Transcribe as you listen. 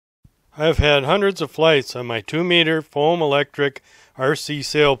I have had hundreds of flights on my 2-meter foam electric RC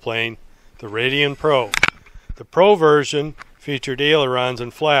sailplane, the Radian Pro. The Pro version featured ailerons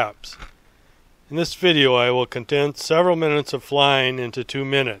and flaps. In this video I will condense several minutes of flying into 2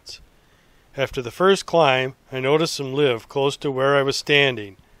 minutes. After the first climb, I noticed some lift close to where I was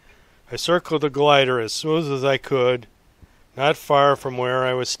standing. I circled the glider as smooth as I could, not far from where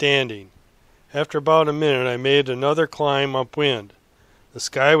I was standing. After about a minute I made another climb upwind. The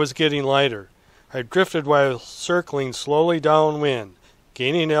sky was getting lighter. I drifted while circling slowly downwind,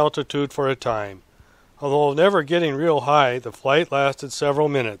 gaining altitude for a time. Although never getting real high, the flight lasted several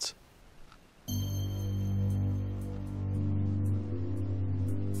minutes.